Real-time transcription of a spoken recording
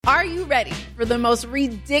Are you ready for the most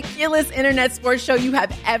ridiculous internet sports show you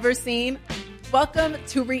have ever seen? Welcome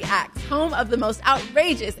to Reacts, home of the most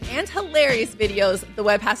outrageous and hilarious videos the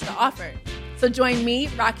web has to offer. So join me,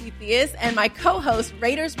 Rocky Theus, and my co-host,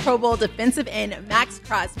 Raiders Pro Bowl defensive end Max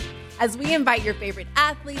Crosby, as we invite your favorite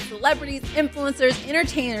athletes, celebrities, influencers,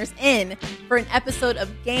 entertainers in for an episode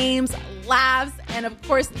of games, laughs, and of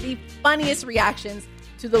course, the funniest reactions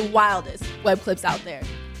to the wildest web clips out there.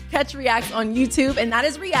 Catch Reacts on YouTube, and that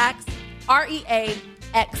is Reacts,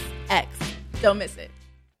 REAXX. Don't miss it.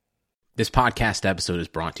 This podcast episode is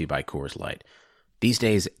brought to you by Coors Light. These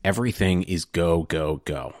days, everything is go, go,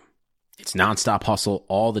 go. It's nonstop hustle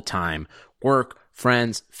all the time. Work,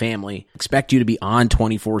 friends, family, expect you to be on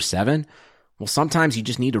 24/7. Well, sometimes you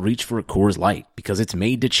just need to reach for a Coors Light because it's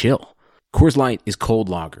made to chill. Coors Light is cold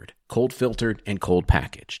lagered, cold filtered, and cold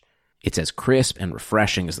packaged. It's as crisp and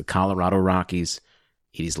refreshing as the Colorado Rockies.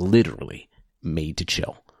 It is literally made to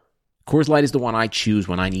chill. Coors Light is the one I choose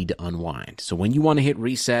when I need to unwind. So when you want to hit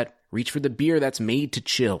reset, reach for the beer that's made to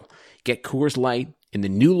chill. Get Coors Light in the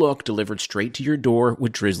new look delivered straight to your door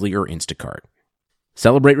with Drizzly or Instacart.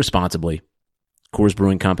 Celebrate responsibly. Coors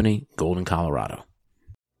Brewing Company, Golden, Colorado.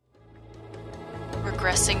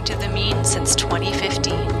 Regressing to the mean since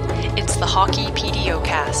 2015, it's the Hockey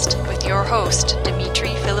PDOcast with your host, Dmitry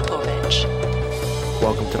Filipovich.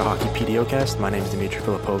 Welcome to the Hockey PDOcast. My name is Dmitry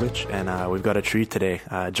Filipovich, and we've got a treat today.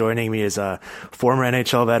 Joining me is a former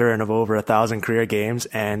NHL veteran of over 1,000 career games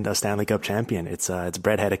and a Stanley Cup champion. It's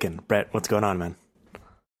Brett Hedican. Brett, what's going on, man?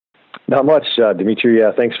 Not much, Dmitry.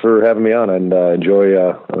 Thanks for having me on, and enjoy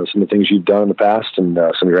some of the things you've done in the past and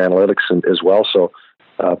some of your analytics as well. So,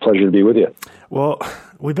 pleasure to be with you. Well,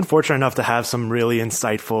 we've been fortunate enough to have some really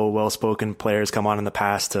insightful, well-spoken players come on in the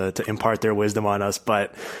past to impart their wisdom on us,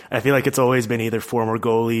 but I feel like it's always been either former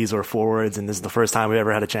goalies or forwards, and this is the first time we've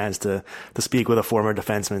ever had a chance to speak with a former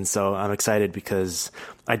defenseman, so I'm excited because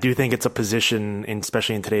I do think it's a position,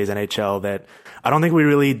 especially in today's NHL, that I don't think we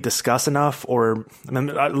really discuss enough, or let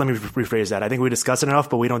me rephrase that. I think we discuss it enough,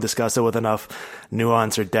 but we don't discuss it with enough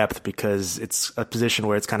nuance or depth because it's a position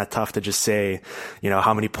where it's kind of tough to just say,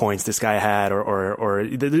 how many points this guy had, or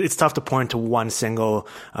it's tough to point to one single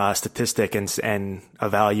statistic and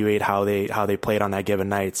evaluate how they played on that given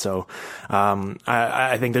night. So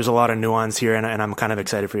I think there's a lot of nuance here, and I'm kind of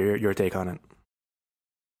excited for your take on it.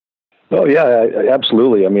 Oh yeah,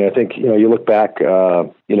 absolutely. I mean, I think, you look back,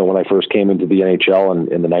 when I first came into the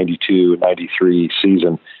NHL in the 92-93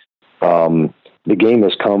 season, the game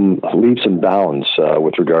has come leaps and bounds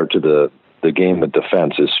with regard to the game of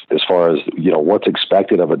defense as far as, what's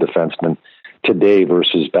expected of a defenseman today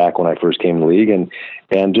versus back when I first came in the league,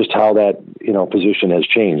 and just how that, position has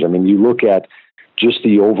changed. I mean, you look at just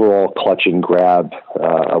the overall clutch and grab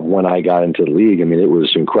of when I got into the league. I mean, it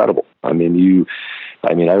was incredible. I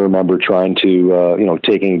remember trying to,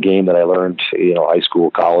 taking a game that I learned, high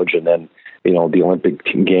school, college, and then, the Olympic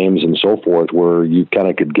games and so forth, where you kind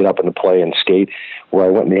of could get up in the play and skate, where I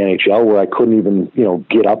went in the NHL where I couldn't even,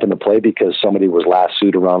 get up in the play because somebody was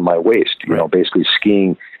lassoed around my waist, basically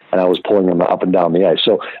skiing, and I was pulling them up and down the ice.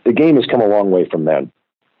 So the game has come a long way from then.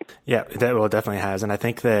 Yeah, it definitely has. And I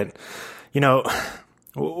think that,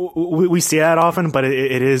 we see that often, but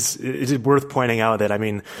it is worth pointing out that,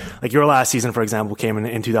 like your last season, for example, came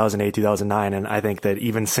in 2008, 2009. And I think that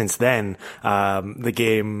even since then, the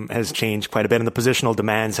game has changed quite a bit and the positional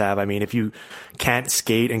demands have. If you can't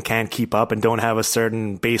skate and can't keep up and don't have a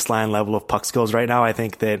certain baseline level of puck skills right now, I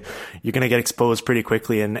think that you're going to get exposed pretty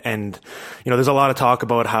quickly. And, there's a lot of talk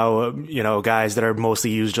about how, guys that are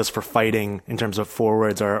mostly used just for fighting in terms of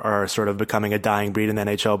forwards are sort of becoming a dying breed in the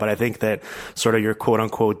NHL. But I think that sort of your quote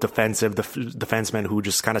unquote defensive defensemen who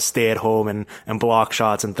just kind of stay at home and block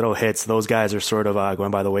shots and throw hits, those guys are sort of going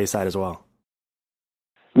by the wayside as well.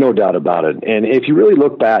 No doubt about it. And if you really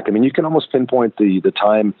look back, you can almost pinpoint the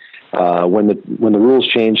time when the rules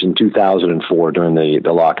changed in 2004 during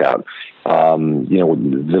the lockout.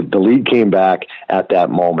 The league came back at that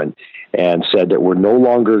moment and said that we're no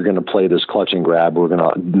longer going to play this clutch and grab. We're going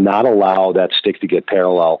to not allow that stick to get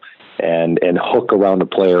parallel and hook around the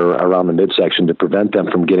player around the midsection to prevent them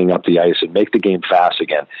from getting up the ice and make the game fast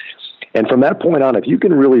again. And from that point on, if you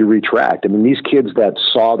can really retract, these kids that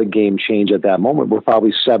saw the game change at that moment were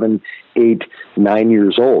probably 7, 8, 9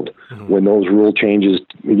 years old when those rule changes,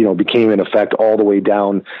 became in effect all the way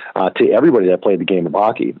down to everybody that played the game of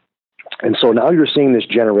hockey. And so now you're seeing this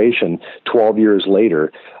generation 12 years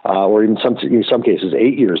later, or in some cases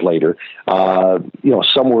 8 years later,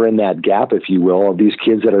 somewhere in that gap, if you will, of these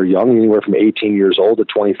kids that are young, anywhere from 18 years old to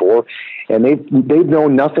 24, and they've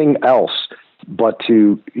known nothing else but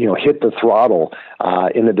to, hit the throttle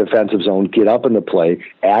in the defensive zone, get up in the play,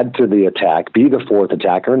 add to the attack, be the fourth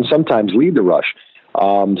attacker, and sometimes lead the rush.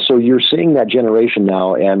 So you're seeing that generation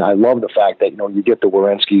now, and I love the fact that, you get the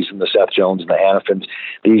Werenskis and the Seth Jones and the Hannafins,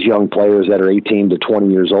 these young players that are 18 to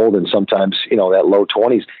 20 years old, and sometimes, that low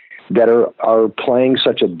 20s, that are playing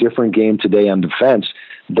such a different game today on defense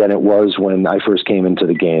than it was when I first came into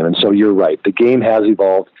the game. And so you're right. The game has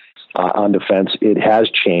evolved on defense. It has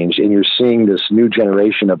changed, and you're seeing this new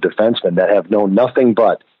generation of defensemen that have known nothing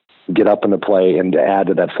but get up in the play and add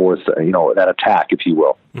to that fourth, that attack, if you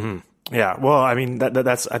will. Mm-hmm. Yeah, well, I mean,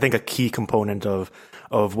 that's, I think, a key component of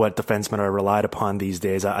what defensemen are relied upon these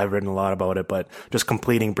days. I've written a lot about it, but just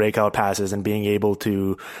completing breakout passes and being able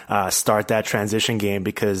to start that transition game,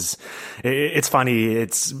 because it's funny.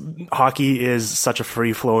 Hockey is such a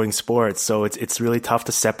free-flowing sport, so it's really tough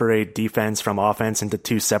to separate defense from offense into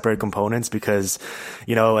two separate components, because,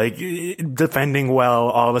 defending well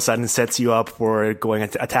all of a sudden sets you up for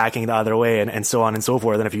attacking the other way, and so on and so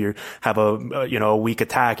forth. And if you have a weak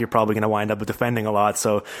attack, you're probably going to wind up defending a lot.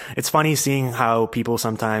 So it's funny seeing how people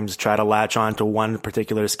sometimes try to latch on to one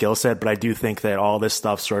particular skill set, but I do think that all this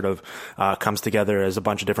stuff sort of comes together as a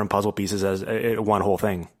bunch of different puzzle pieces as one whole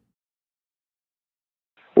thing.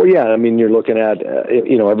 Well, yeah, I mean, you're looking at,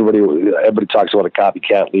 everybody talks about a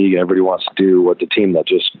copycat league, and everybody wants to do what the team that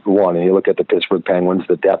just won. And you look at the Pittsburgh Penguins,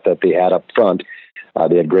 the depth that they had up front.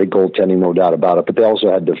 They had great goaltending, no doubt about it, but they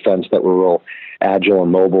also had defense that were real agile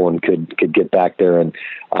and mobile and could get back there and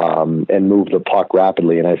move the puck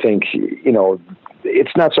rapidly. And I think,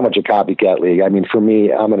 it's not so much a copycat league. I mean, for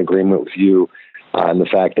me, I'm in agreement with you on the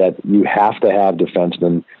fact that you have to have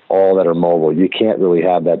defensemen all that are mobile. You can't really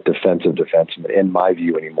have that defensive defenseman, in my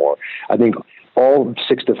view, anymore. I think all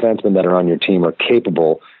 6 defensemen that are on your team are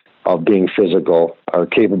capable of being physical, are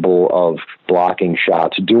capable of blocking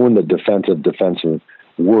shots, doing the defensive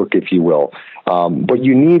work, if you will. But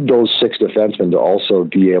you need those 6 defensemen to also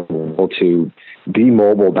be able to be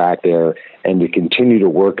mobile back there and to continue to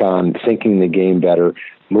work on thinking the game better,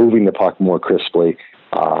 moving the puck more crisply,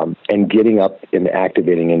 and getting up and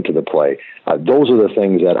activating into the play. Those are the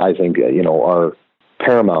things that I think, are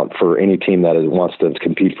paramount for any team that wants to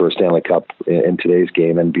compete for a Stanley Cup in today's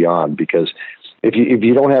game and beyond, because if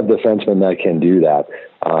you don't have defensemen that can do that,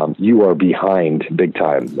 you are behind big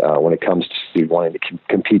time when it comes to wanting to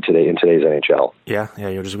compete today in today's NHL. Yeah,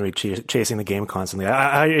 you're just going to be chasing the game constantly.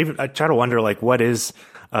 I try to wonder, what is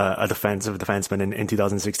a defensive defenseman in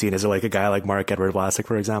 2016? Is it like a guy like Marc-Edouard Vlasic,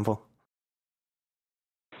 for example?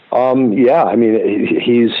 Yeah, I mean,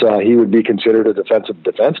 he would be considered a defensive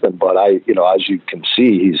defenseman, but as you can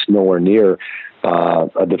see, he's nowhere near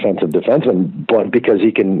a defensive defenseman, but because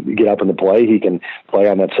he can get up in the play, he can play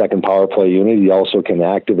on that second power play unit. He also can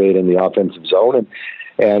activate in the offensive zone,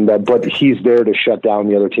 but he's there to shut down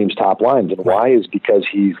the other team's top lines. And why is because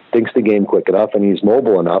he thinks the game quick enough and he's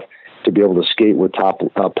mobile enough to be able to skate with top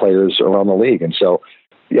players around the league. And so,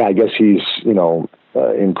 yeah, I guess he's,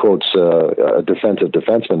 in quotes, a defensive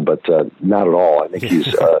defenseman, but not at all. I think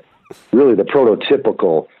he's really the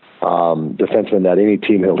prototypical defenseman that any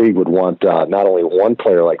team in the league would want, not only one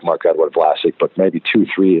player like Marc-Edouard Vlasic, but maybe 2,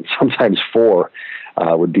 3, and sometimes 4.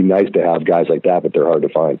 Would be nice to have guys like that, but they're hard to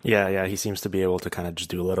find. Yeah, he seems to be able to kind of just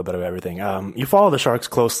do a little bit of everything. You follow the Sharks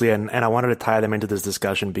closely, and I wanted to tie them into this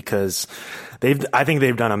discussion because I think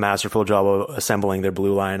they've done a masterful job of assembling their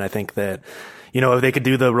blue line. I think that, if they could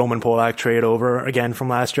do the Roman Polak trade over again from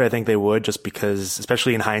last year, I think they would, just because,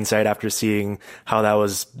 especially in hindsight, after seeing how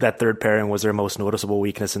that third pairing was their most noticeable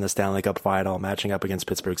weakness in the Stanley Cup final, matching up against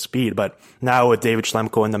Pittsburgh's speed. But now with David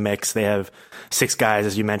Schlemko in the mix, they have 6 guys,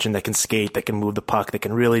 as you mentioned, that can skate, that can move the puck, that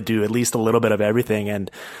can really do at least a little bit of everything. And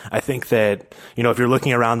I think that, if you're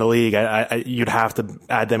looking around the league, you'd have to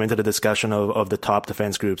add them into the discussion of the top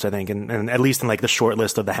defense groups, I think, and at least in the short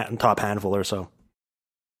list of the top handful or so.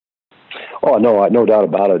 Oh, no doubt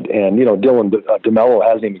about it. And, Dylan DeMello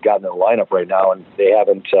hasn't even gotten in the lineup right now, and they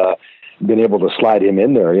haven't been able to slide him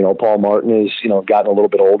in there. Paul Martin has, gotten a little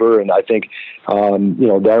bit older, and I think,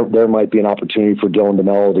 there might be an opportunity for Dylan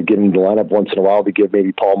DeMello to get into the lineup once in a while to give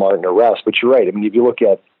maybe Paul Martin a rest. But you're right. I mean, if you look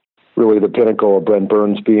at really the pinnacle of Brent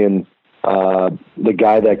Burns being the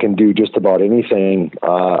guy that can do just about anything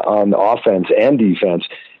on offense and defense,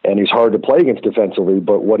 and he's hard to play against defensively,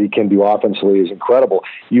 but what he can do offensively is incredible.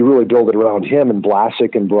 You really build it around him, and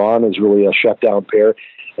Vlasic and Braun is really a shutdown pair.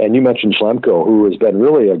 And you mentioned Schlemko, who has been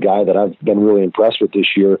really a guy that I've been really impressed with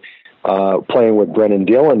this year, playing with Brendan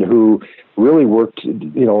Dillon, who really worked,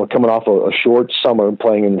 coming off a short summer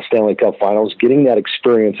playing in the Stanley Cup Finals, getting that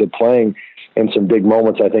experience of playing in some big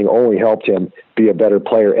moments, I think only helped him be a better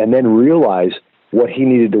player, and then realize what he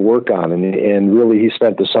needed to work on. And really, he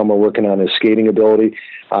spent the summer working on his skating ability,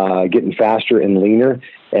 getting faster and leaner.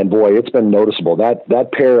 And boy, it's been noticeable.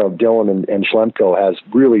 That pair of Dylan and Schlemko has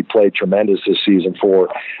really played tremendous this season for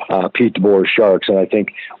Pete DeBoer's Sharks. And I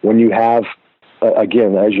think when you have,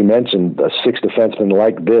 again, as you mentioned, 6 defensemen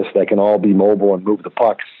like this that can all be mobile and move the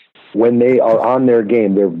puck, when they are on their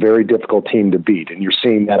game, they're a very difficult team to beat. And you're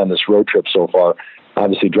seeing that on this road trip so far.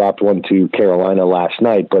 Obviously dropped one to Carolina last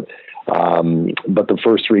night, but the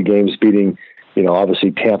first 3 games beating,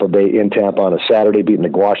 obviously Tampa Bay in Tampa on a Saturday, beating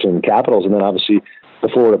the Washington Capitals, and then obviously the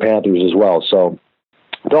Florida Panthers as well. So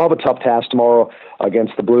they'll have a tough task tomorrow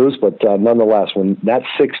against the Blues, but nonetheless, when that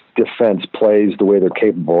 6th defense plays the way they're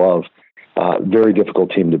capable of, very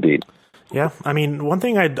difficult team to beat. Yeah, I mean, one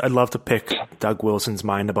thing I'd love to pick Doug Wilson's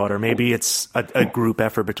mind about, or maybe it's a group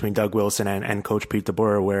effort between Doug Wilson and Coach Pete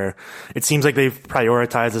DeBoer, where it seems like they've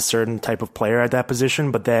prioritized a certain type of player at that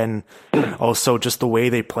position, but then also just the way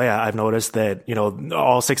they play. I've noticed that,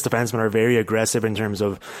 all 6 defensemen are very aggressive in terms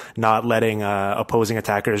of not letting opposing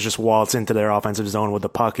attackers just waltz into their offensive zone with the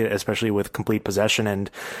puck, especially with complete possession. And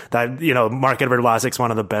that, Marc-Edouard Vlasic's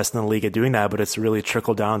one of the best in the league at doing that, but it's really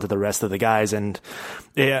trickled down to the rest of the guys. And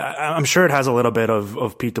I'm sure it has a little bit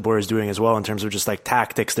of Pete DeBoer is doing as well in terms of just like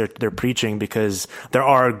tactics they're preaching, because there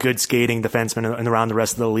are good skating defensemen around the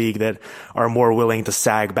rest of the league that are more willing to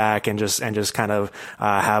sag back and just kind of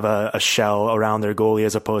have a shell around their goalie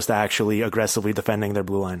as opposed to actually aggressively defending their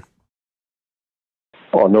blue line.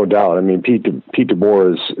 Oh, no doubt. I mean, Pete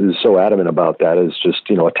DeBoer is so adamant about that. Is just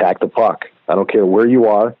attack the puck. I don't care where you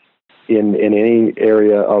are in any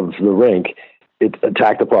area of the rink.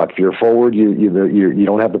 Attack the puck. If you're forward, you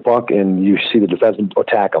don't have the puck, and you see the defenseman,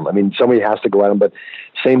 attack them. I mean, somebody has to go at them, but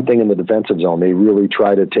same thing in the defensive zone. They really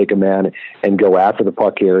try to take a man and go after the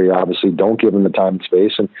puck area. Obviously, don't give them the time and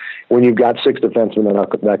space. And when you've got 6 defensemen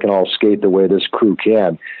that can all skate the way this crew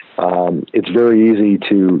can, it's very easy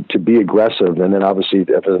to be aggressive. And then obviously,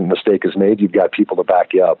 if a mistake is made, you've got people to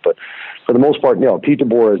back you up. But for the most part, Pete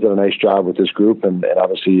DeBoer has done a nice job with this group, and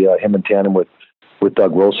obviously him in tandem with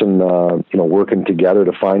Doug Wilson, working together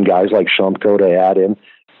to find guys like Schlemko to add in,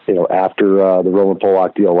 after the Roman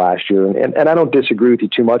Polak deal last year. And I don't disagree with you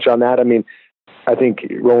too much on that. I mean, I think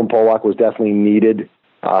Roman Polak was definitely needed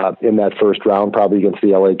in that first round, probably against the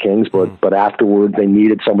LA Kings, but afterward they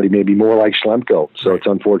needed somebody maybe more like Schlemko. So it's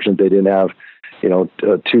unfortunate they didn't have,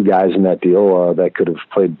 2 guys in that deal that could have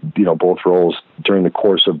played, both roles during the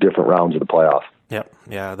course of different rounds of the playoff. Yep.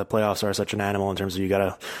 Yeah, the playoffs are such an animal in terms of you got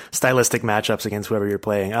a stylistic matchups against whoever you're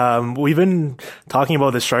playing. We've been talking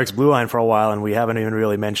about the Sharks blue line for a while, and we haven't even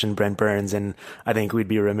really mentioned Brent Burns, and I think we'd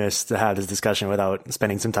be remiss to have this discussion without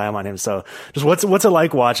spending some time on him. So just what's it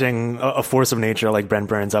like watching a force of nature like Brent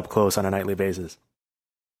Burns up close on a nightly basis?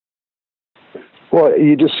 Well,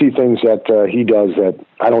 you just see things that he does that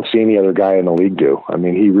I don't see any other guy in the league do. I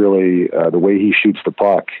mean, he really, the way he shoots the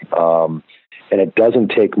puck, and it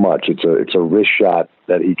doesn't take much. It's a wrist shot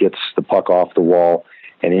that he gets the puck off the wall,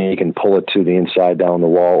 and he can pull it to the inside down the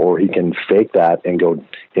wall, or he can fake that and go,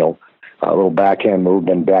 a little backhand move,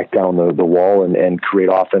 then back down the wall and create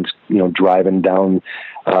offense, driving down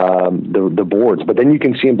the boards. But then you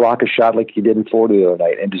can see him block a shot like he did in Florida the other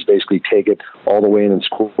night and just basically take it all the way in and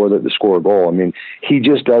score a goal. I mean, he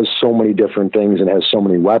just does so many different things and has so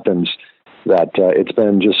many weapons that it's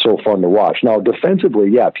been just so fun to watch. Now,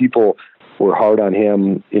 defensively, people were hard on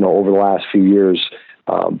him, over the last few years.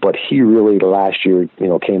 But he really last year,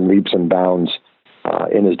 came leaps and bounds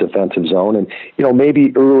in his defensive zone. And,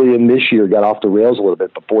 maybe early in this year got off the rails a little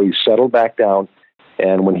bit, but boy, he settled back down.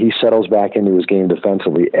 And when he settles back into his game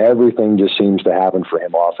defensively, everything just seems to happen for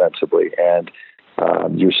him offensively. And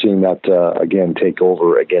you're seeing that, again, take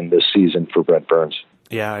over again this season for Brent Burns.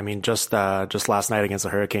 Yeah, I mean, just last night against the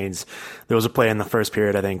Hurricanes, there was a play in the first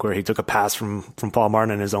period, I think, where he took a pass from Paul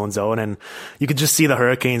Martin in his own zone, and you could just see the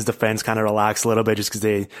Hurricanes defense kind of relax a little bit just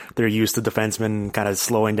because they're used to defensemen kind of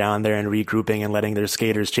slowing down there and regrouping and letting their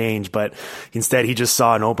skaters change. But instead, he just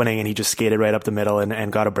saw an opening and he just skated right up the middle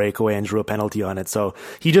and got a breakaway and drew a penalty on it. So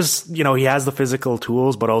he just, he has the physical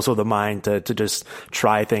tools, but also the mind to just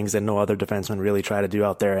try things that no other defenseman really try to do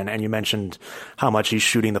out there. And you mentioned how much he's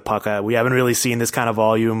shooting the puck. We haven't really seen this kind of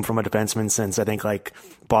volume from a defenseman since I think like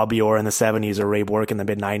Bobby Orr in the 70s or Ray Bourque in the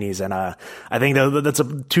mid 90s. And I think that's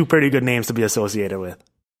two pretty good names to be associated with.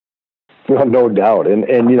 Well, no doubt. And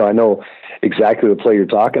I know exactly the play you're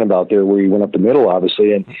talking about there where he went up the middle,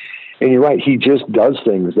 obviously. And you're right. He just does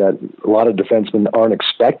things that a lot of defensemen aren't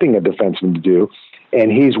expecting a defenseman to do.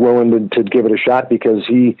 And he's willing to give it a shot because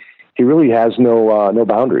he really has no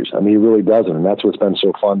boundaries. I mean, he really doesn't. And that's what's been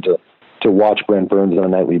so fun to watch Brent Burns on a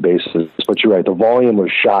nightly basis. But you're right, the volume of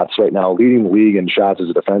shots right now, leading the league in shots as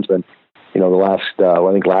a defenseman. The last,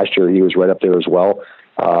 I think last year he was right up there as well,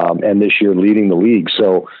 and this year leading the league.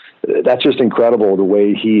 So that's just incredible the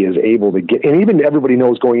way he is able to get, and even everybody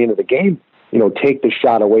knows going into the game, take the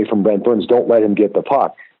shot away from Brent Burns. Don't let him get the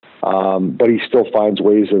puck. But he still finds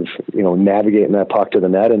ways of, navigating that puck to the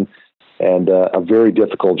net and a very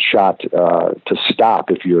difficult shot to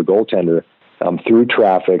stop if you're a goaltender through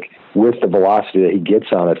traffic with the velocity that he gets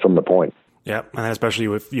on it from the point. Yeah, and especially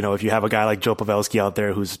with, if you have a guy like Joe Pavelski out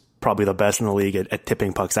there who's probably the best in the league at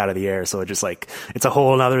tipping pucks out of the air. So it's a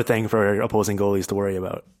whole other thing for opposing goalies to worry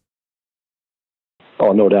about.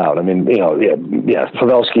 Oh, no doubt. I mean,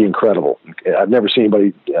 Pavelski, incredible. I've never seen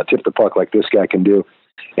anybody tip the puck like this guy can do.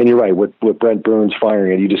 And you're right, with Brent Burns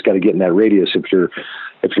firing it, you just got to get in that radius if you're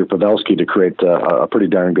Pavelski to create a pretty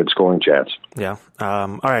darn good scoring chance. Yeah.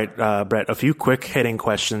 All right, Brett, a few quick hitting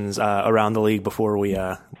questions around the league before we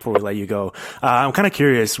let you go. I'm kind of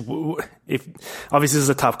curious, if obviously this is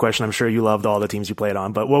a tough question. I'm sure you loved all the teams you played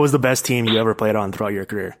on, but what was the best team you ever played on throughout your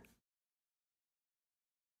career?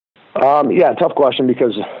 Tough question,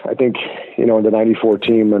 because I think, the 94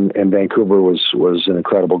 team in Vancouver was an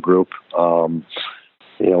incredible group.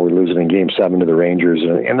 We lose it in Game 7 to the Rangers,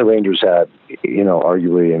 and the Rangers had,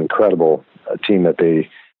 arguably an incredible team that they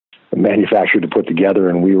manufactured to put together,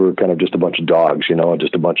 and we were kind of just a bunch of dogs,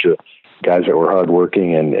 just a bunch of guys that were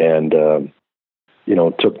hardworking and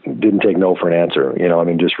didn't take no for an answer.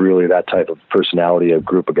 Just really that type of personality, a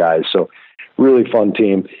group of guys. So really fun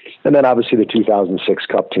team. And then obviously the 2006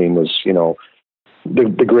 Cup team was,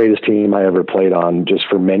 the greatest team I ever played on, just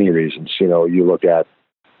for many reasons. You look at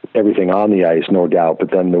everything on the ice, no doubt,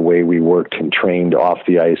 but then the way we worked and trained off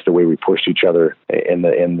the ice, the way we pushed each other in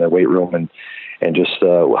the weight room, and just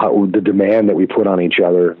the demand that we put on each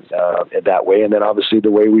other that way. And then obviously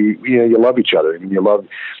the way you love each other.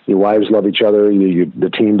 Your wives love each other,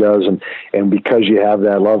 the team does, and because you have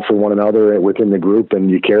that love for one another within the group,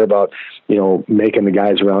 and you care about making the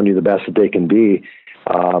guys around you the best that they can be,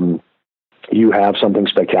 you have something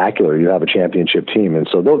spectacular. You have a championship team. And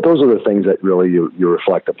so those are the things that really you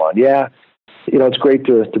reflect upon. Yeah, it's great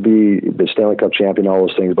to be the Stanley Cup champion, all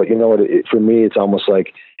those things. But you know what? For me, it's almost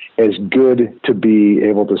like as good to be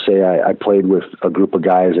able to say I played with a group of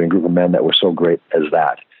guys and a group of men that were so great as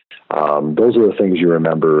that. Those are the things you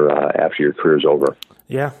remember after your career's over.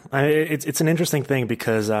 Yeah, it's an interesting thing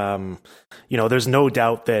because, there's no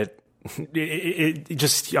doubt that it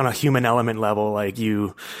just on a human element level, like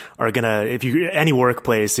you are gonna, any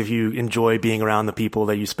workplace, if you enjoy being around the people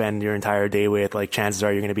that you spend your entire day with, like chances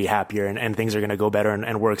are you're going to be happier and things are going to go better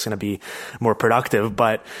and work's going to be more productive.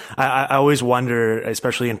 But I always wonder,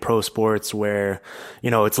 especially in pro sports where,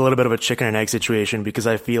 it's a little bit of a chicken and egg situation, because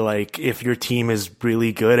I feel like if your team is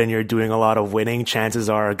really good and you're doing a lot of winning, chances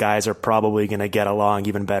are guys are probably going to get along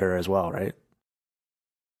even better as well, right?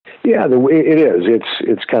 Yeah, it is.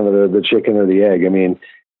 It's kind of the chicken or the egg. I mean,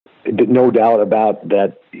 no doubt about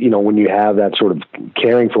that. When you have that sort of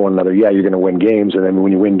caring for one another, you're going to win games, and then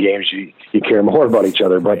when you win games, you care more about each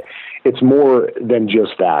other. But it's more than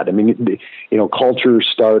just that. I mean, culture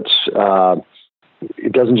starts.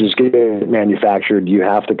 It doesn't just get manufactured. You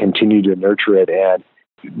have to continue to nurture it and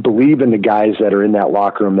believe in the guys that are in that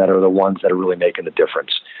locker room that are the ones that are really making the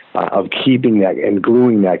difference. Of keeping that and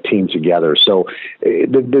gluing that team together. So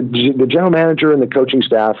the general manager and the coaching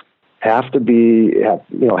staff have to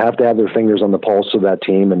have their fingers on the pulse of that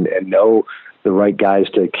team and know the right guys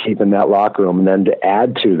to keep in that locker room, and then to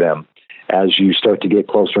add to them as you start to get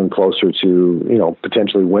closer and closer to,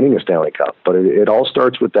 potentially winning a Stanley Cup. But it all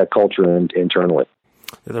starts with that culture internally.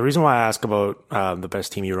 The reason why I ask about the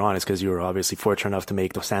best team you were on is because you were obviously fortunate enough to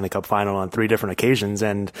make the Stanley Cup final on 3 different occasions.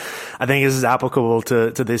 And I think this is applicable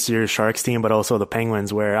to this year's Sharks team, but also the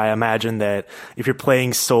Penguins, where I imagine that if you're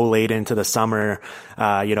playing so late into the summer,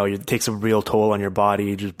 it takes a real toll on your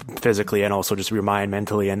body, just physically and also just your mind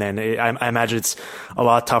mentally. And then I imagine it's a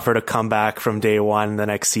lot tougher to come back from day one the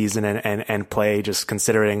next season and play, just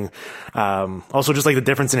considering also just like the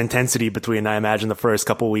difference in intensity between, I imagine, the first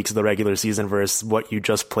couple of weeks of the regular season versus what you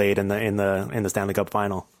just played in the Stanley Cup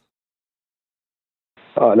final.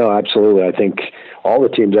 No, absolutely. I think all the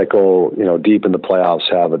teams that go, deep in the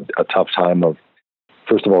playoffs have a tough time of,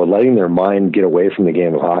 first of all, letting their mind get away from the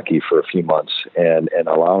game of hockey for a few months and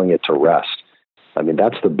allowing it to rest. I mean,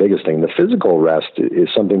 that's the biggest thing. The physical rest is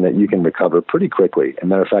something that you can recover pretty quickly. As a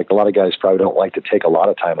matter of fact, a lot of guys probably don't like to take a lot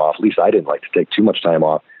of time off. At least I didn't like to take too much time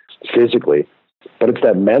off physically. But it's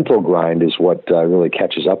that mental grind is what really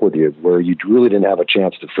catches up with you, where you really didn't have a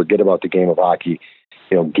chance to forget about the game of hockey,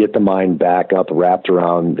 get the mind back up, wrapped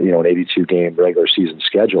around, an 82-game regular season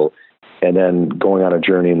schedule. and then going on a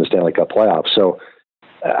journey in the Stanley Cup playoffs. So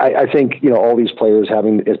I think, all these players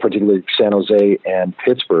having, particularly San Jose and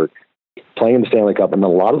Pittsburgh, playing in the Stanley Cup, and a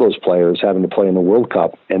lot of those players having to play in the World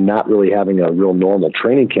Cup and not really having a real normal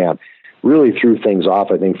training camp really threw things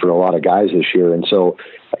off, I think, for a lot of guys this year. And so,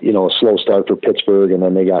 a slow start for Pittsburgh, and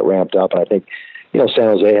then they got ramped up. And I think, San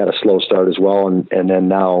Jose had a slow start as well, and then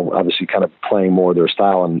now obviously kind of playing more of their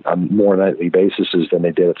style on more nightly basis than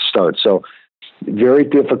they did at the start. So very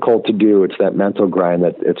difficult to do. It's that mental grind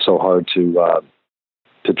that it's so hard to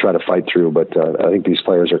try to fight through. But I think these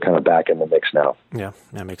players are kind of back in the mix now. Yeah,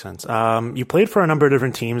 that makes sense. You played for a number of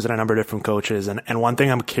different teams and a number of different coaches. And one thing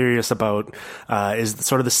I'm curious about is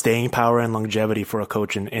sort of the staying power and longevity for a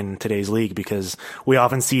coach in today's league, because we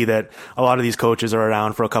often see that a lot of these coaches are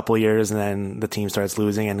around for a couple of years and then the team starts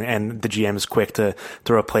losing and the GM is quick to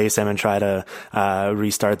replace them and try to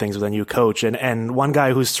restart things with a new coach. And one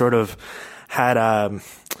guy who's sort of had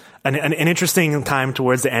an interesting time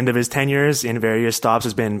towards the end of his tenures in various stops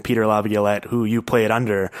has been Peter Laviolette, who you played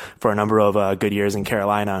under for a number of good years in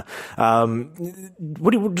Carolina.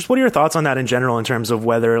 What are your thoughts on that in general, in terms of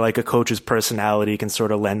whether like a coach's personality can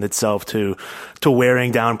sort of lend itself to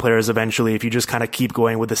wearing down players eventually if you just kind of keep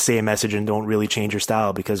going with the same message and don't really change your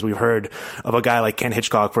style? Because we've heard of a guy like Ken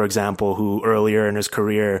Hitchcock, for example, who earlier in his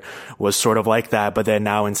career was sort of like that, but then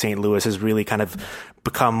now in St. Louis has really kind of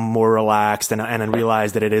become more relaxed and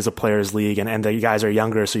realize that it is a players' league and the guys are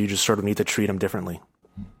younger, so you just sort of need to treat them differently.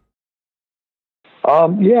 I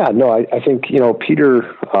think, Peter,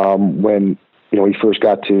 when, he first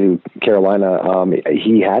got to Carolina,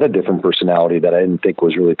 he had a different personality that I didn't think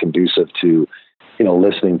was really conducive to,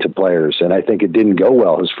 listening to players. And I think it didn't go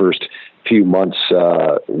well his first few months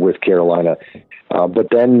with Carolina. But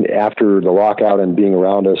then after the lockout and being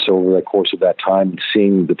around us over the course of that time,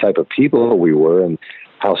 seeing the type of people we were and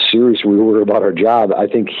how serious we were about our job, I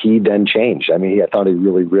think he then changed. I mean, I thought he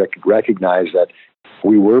really recognized that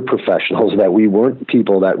we were professionals, that we weren't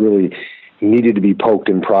people that really needed to be poked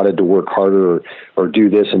and prodded to work harder or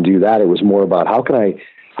do this and do that. It was more about how can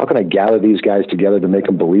I gather these guys together to make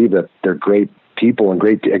them believe that they're great people and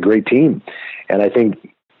a great team. And I think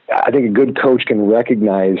a good coach can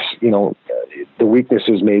recognize, the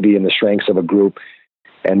weaknesses maybe in the strengths of a group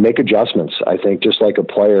and make adjustments. I think just like a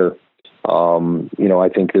player, I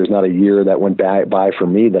think there's not a year that went by for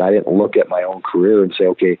me that I didn't look at my own career and say,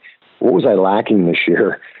 okay, what was I lacking this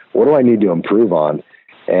year? What do I need to improve on?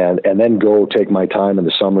 And then go take my time in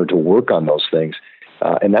the summer to work on those things.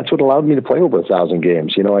 And that's what allowed me to play over 1,000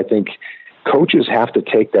 games. I think coaches have to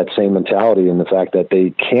take that same mentality in the fact that they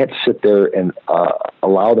can't sit there and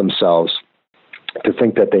allow themselves to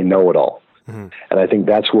think that they know it all. Mm-hmm. And I think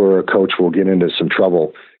that's where a coach will get into some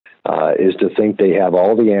trouble, is to think they have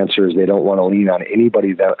all the answers. They don't want to lean on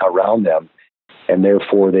anybody around them. And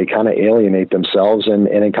therefore they kind of alienate themselves. And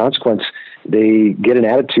in consequence, they get an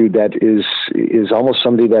attitude that is almost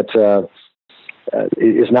somebody that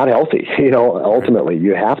is not healthy. Ultimately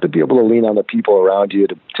you have to be able to lean on the people around you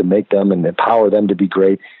to make them and empower them to be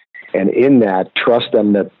great. And in that, trust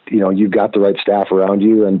them that, you've got the right staff around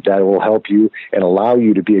you and that will help you and allow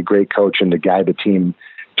you to be a great coach and to guide the team,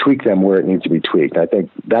 tweak them where it needs to be tweaked. I think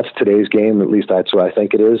that's today's game. At least that's what I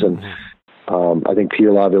think it is. And I think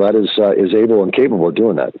Peter Laviolette is able and capable of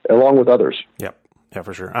doing that, along with others. Yep. Yeah,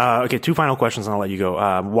 for sure. Okay, two final questions and I'll let you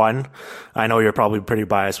go. One, I know you're probably pretty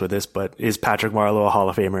biased with this, but is Patrick Marleau a Hall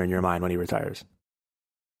of Famer in your mind when he retires?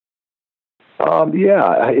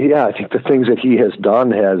 I think the things that he has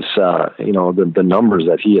done has, the numbers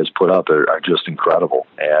that he has put up are just incredible.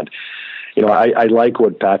 And, I like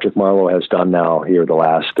what Patrick Marleau has done now here the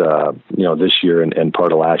last, this year and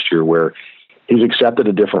part of last year, where he's accepted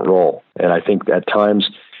a different role. And I think at times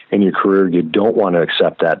in your career, you don't want to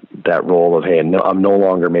accept that role of, hey, I'm no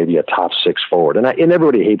longer maybe a top six forward. And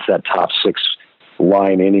everybody hates that top six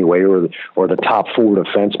line anyway, or the top four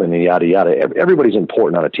defenseman and yada, yada. Everybody's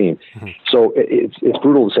important on a team. Mm-hmm. So it's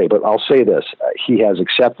brutal to say, but I'll say this. He has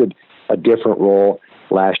accepted a different role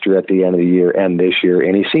last year at the end of the year and this year,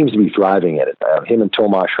 and he seems to be thriving at it. Him and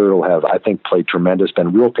Tomas Hertl have, I think, played tremendous,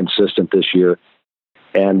 been real consistent this year.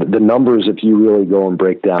 And the numbers, if you really go and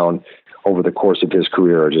break down over the course of his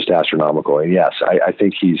career, are just astronomical. And yes, I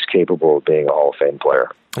think he's capable of being a Hall of Fame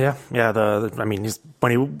player. Yeah. I mean,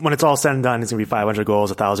 when it's all said and done, he's gonna be 500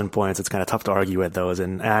 goals, 1,000 points. It's kind of tough to argue with those.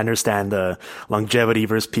 And I understand the longevity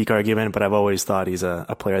versus peak argument, but I've always thought he's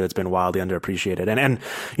a player that's been wildly underappreciated. And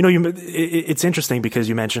it's interesting because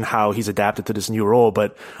you mentioned how he's adapted to this new role,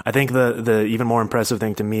 but I think the even more impressive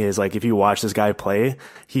thing to me is like if you watch this guy play,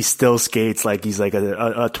 he still skates like he's like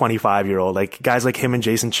a 25-year-old. Like guys like him and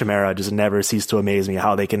Jason Chimera just never cease to amaze me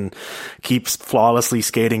how they can keep flawlessly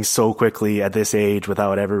skating so quickly at this age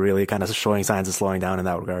without ever really kind of showing signs of slowing down in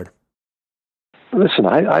that regard. Listen,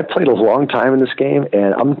 I played a long time in this game,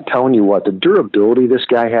 and I'm telling you what, the durability this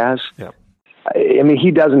guy has. Yeah. I mean,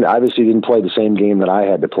 he obviously didn't play the same game that I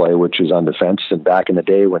had to play, which is on defense. And back in the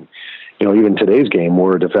day when, even today's game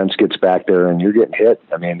where defense gets back there and you're getting hit,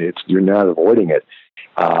 I mean, you're not avoiding it.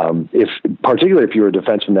 Particularly if you're a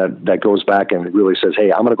defenseman that goes back and really says,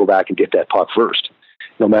 hey, I'm going to go back and get that puck first,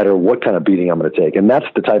 no matter what kind of beating I'm going to take. And that's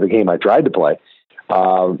the type of game I tried to play.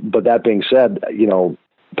 But that being said,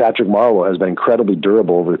 Patrick Marleau has been incredibly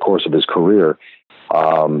durable over the course of his career.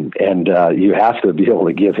 And you have to be able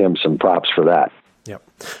to give him some props for that. Yep.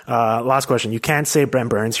 Last question. You can't say Brent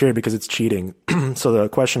Burns here because it's cheating. So the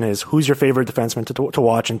question is, who's your favorite defenseman to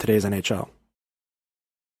watch in today's NHL?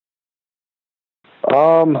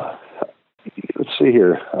 Let's see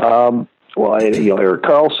here. Erik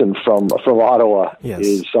Karlsson from Ottawa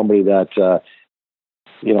is somebody that,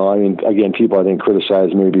 again, people I think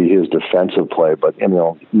criticize maybe his defensive play, but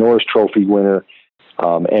Norris Trophy winner.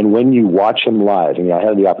 And when you watch him live, I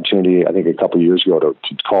had the opportunity, I think a couple of years ago to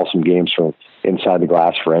call some games from inside the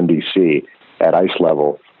glass for NBC at ice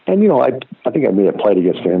level. And, I think I may have played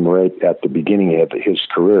against him right at the beginning of his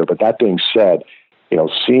career. But that being said,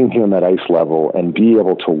 seeing him at ice level and be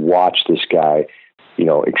able to watch this guy,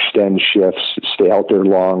 extend shifts, stay out there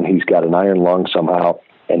long. He's got an iron lung somehow,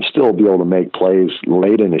 and still be able to make plays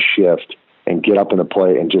late in a shift and get up in a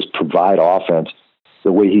play and just provide offense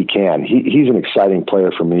the way he can. He's an exciting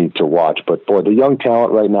player for me to watch. But boy, the young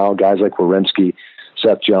talent right now, guys like Werenski,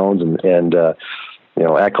 Seth Jones, and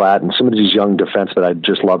Eklat, and some of these young defensemen that I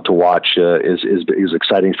just love to watch is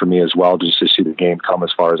exciting for me as well, just to see the game come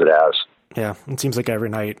as far as it has. Yeah, it seems like every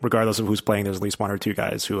night, regardless of who's playing, there's at least one or two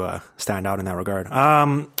guys who stand out in that regard.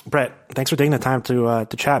 Brett, thanks for taking the time to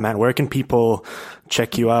chat, man. Where can people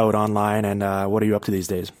check you out online, and what are you up to these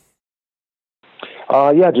days?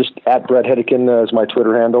 Just at Brett Hedican is my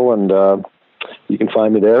Twitter handle, and you can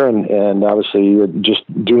find me there. And obviously, just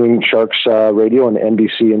doing Sharks radio and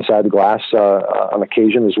NBC Inside the Glass on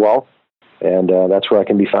occasion as well. And that's where I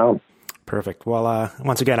can be found. Perfect. Well,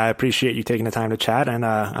 once again, I appreciate you taking the time to chat, and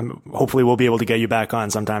hopefully we'll be able to get you back on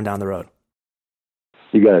sometime down the road.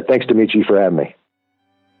 You got it. Thanks, Dimitri, for having me.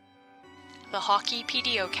 The Hockey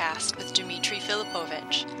PDOcast with Dimitri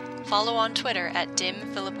Filipovic. Follow on Twitter at Dim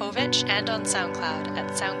Filipovic and on SoundCloud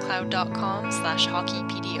at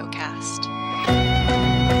soundcloud.com/hockeypdocast.